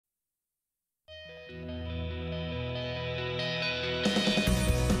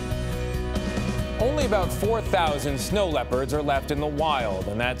Only about 4,000 snow leopards are left in the wild,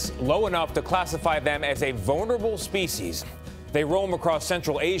 and that's low enough to classify them as a vulnerable species. They roam across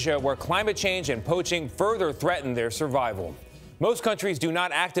Central Asia, where climate change and poaching further threaten their survival. Most countries do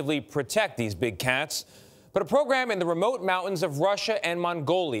not actively protect these big cats, but a program in the remote mountains of Russia and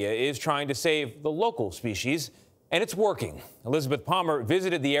Mongolia is trying to save the local species, and it's working. Elizabeth Palmer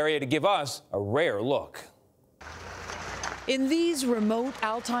visited the area to give us a rare look. In these remote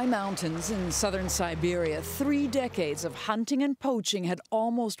Altai mountains in southern Siberia, 3 decades of hunting and poaching had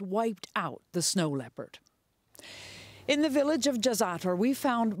almost wiped out the snow leopard. In the village of Jazator, we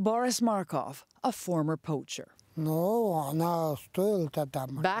found Boris Markov, a former poacher. Back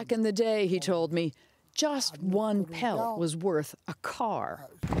in the day, he told me, just one pelt was worth a car.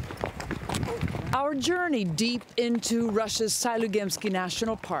 Our journey deep into Russia's Silugemsky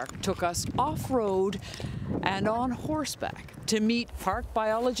National Park took us off-road and on horseback to meet park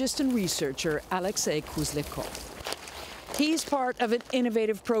biologist and researcher Alexei Kuzlikov. He's part of an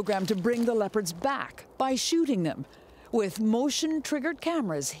innovative program to bring the leopards back by shooting them with motion-triggered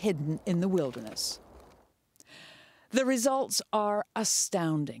cameras hidden in the wilderness. The results are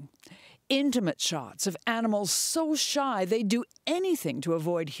astounding. Intimate shots of animals so shy they'd do anything to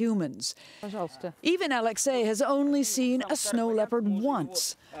avoid humans. Even Alexei has only seen a snow leopard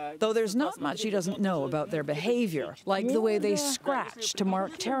once, though there's not much he doesn't know about their behavior, like the way they scratch to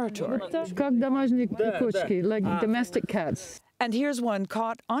mark territory. Like domestic cats. And here's one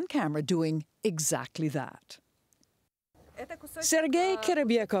caught on camera doing exactly that. Sergei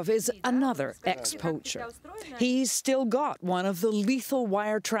Kiribyakov is another ex-poacher. He's still got one of the lethal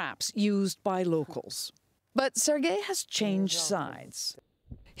wire traps used by locals. But Sergei has changed sides.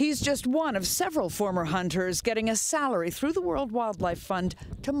 He's just one of several former hunters getting a salary through the World Wildlife Fund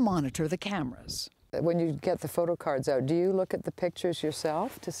to monitor the cameras. When you get the photo cards out, do you look at the pictures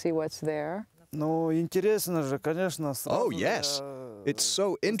yourself to see what's there? Oh, yes. It's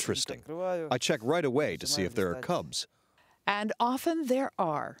so interesting. I check right away to see if there are cubs. And often there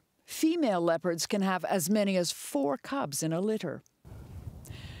are. Female leopards can have as many as 4 cubs in a litter.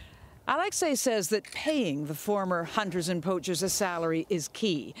 Alexei says that paying the former hunters and poachers a salary is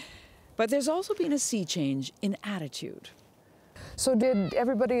key. But there's also been a sea change in attitude. So did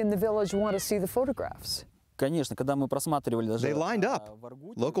everybody in the village want to see the photographs? They lined up.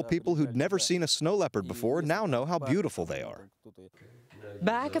 Local people who'd never seen a snow leopard before now know how beautiful they are.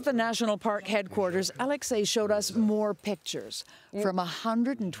 Back at the National Park headquarters, Alexei showed us more pictures from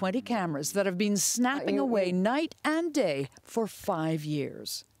 120 cameras that have been snapping away night and day for 5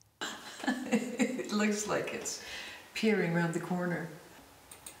 years. It looks like it's peering around the corner.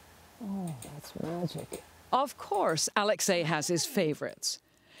 Oh, that's magic. Of course, Alexei has his favorites.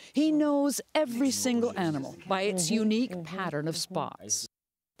 He knows every single animal by its unique pattern of spots.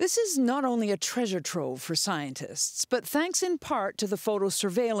 This is not only a treasure trove for scientists, but thanks in part to the photo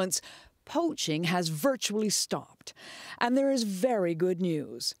surveillance, poaching has virtually stopped. And there is very good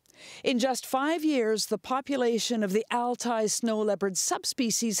news. In just 5 years, the population of the Altai snow leopard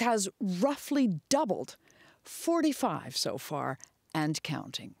subspecies has roughly doubled, 45 so far, and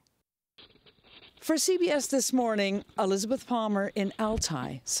counting. For CBS This Morning, Elizabeth Palmer in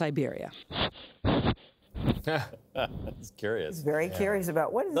Altai, Siberia. It's curious. He's very curious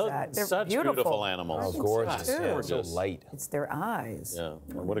about what is that? They're such beautiful animals. Oh, gorgeous. Yeah, So light. It's their eyes. Yeah,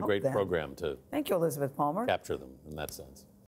 and what a great program to Thank you, Elizabeth Palmer. capture them in that sense.